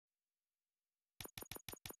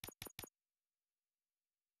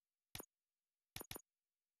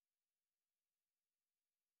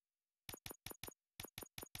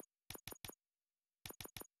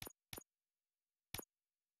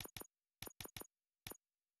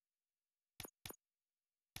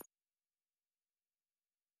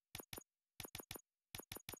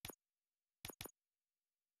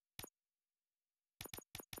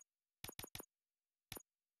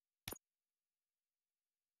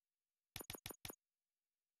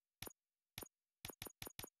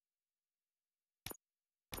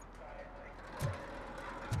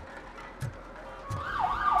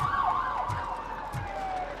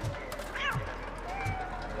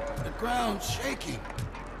ground shaking.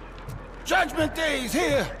 Judgment Day is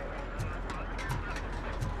here!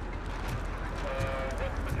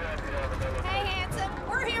 Hey, handsome,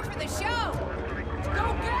 we're here for the show!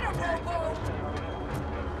 Go get him, Robo!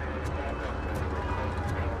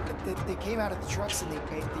 They came out of the trucks and they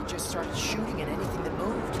just started shooting at anything that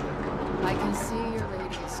moved. I can see your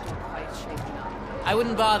radio's still quite shaken up. I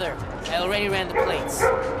wouldn't bother. I already ran the plates.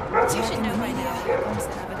 You should know by now. Here comes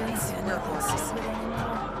the evidence. We're horses.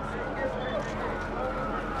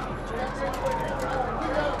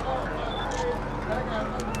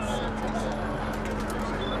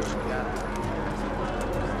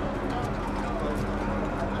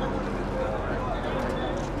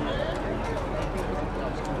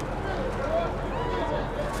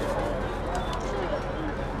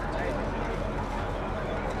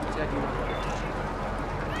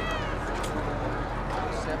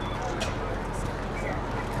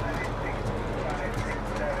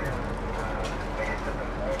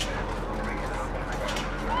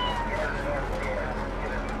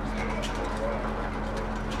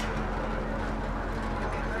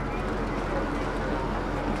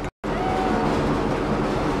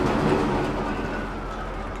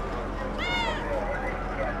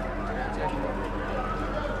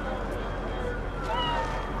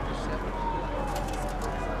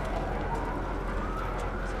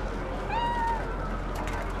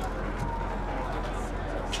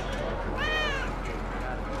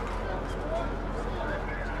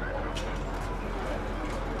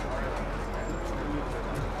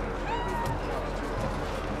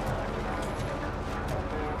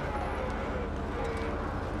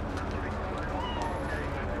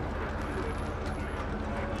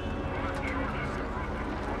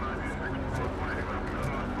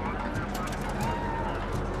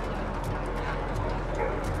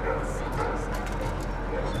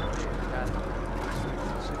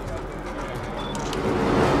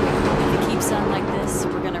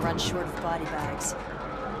 Short of body bags.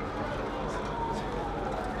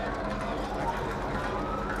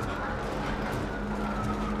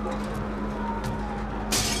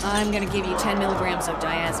 I'm gonna give you 10 milligrams of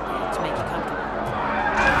diazepam to make you comfortable.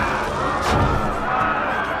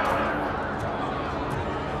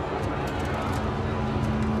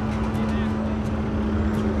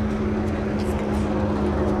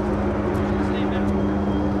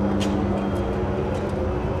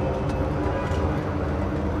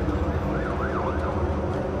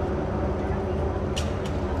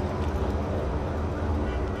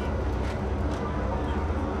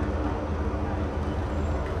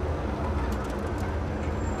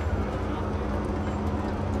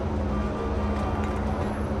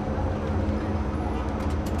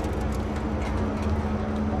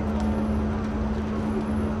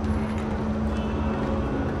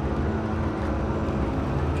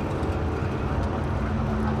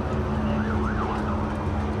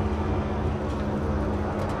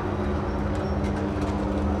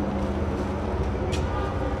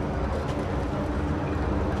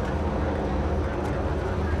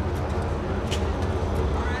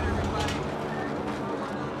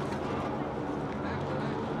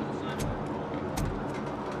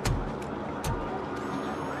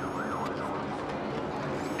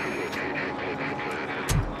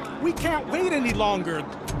 We can't wait any longer.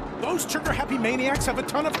 Those trigger-happy maniacs have a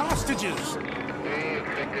ton of hostages.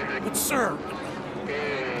 But sir...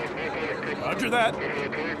 Roger that.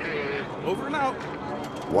 Over and out.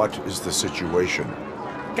 What is the situation?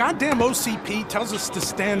 Goddamn OCP tells us to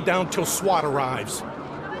stand down till SWAT arrives.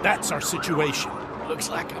 That's our situation. Looks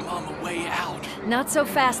like I'm on my way out. Not so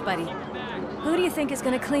fast, buddy. Who do you think is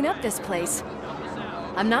gonna clean up this place?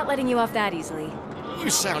 I'm not letting you off that easily. You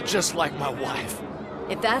sound just like my wife.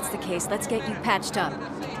 If that's the case, let's get you patched up.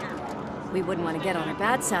 We wouldn't want to get on her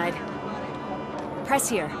bad side. Press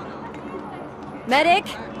here. Medic!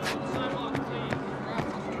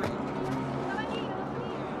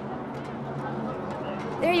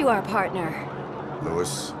 There you are, partner.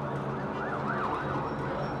 Lewis?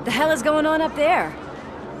 The hell is going on up there?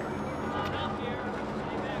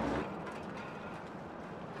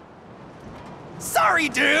 Sorry,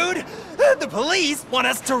 dude! The police want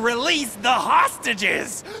us to release the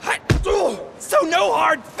hostages! So no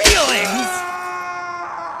hard feelings!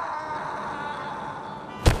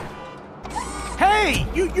 Hey!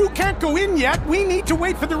 You can't go in yet! We need to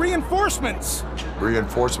wait for the reinforcements!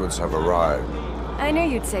 Reinforcements have arrived. I knew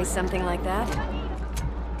you'd say something like that.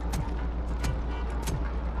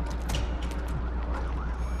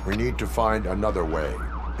 We need to find another way.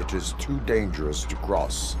 It is too dangerous to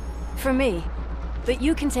cross. For me. But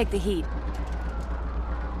you can take the heat.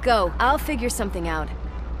 Go, I'll figure something out.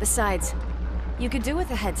 Besides, you could do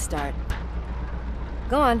with a head start.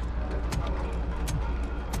 Go on.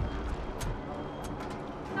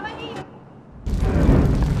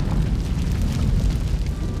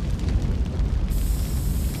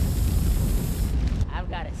 I've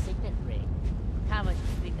got a signet ring. How much do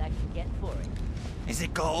you think I can get for it? Is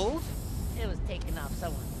it gold? It was taken off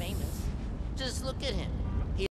someone famous. Just look at him.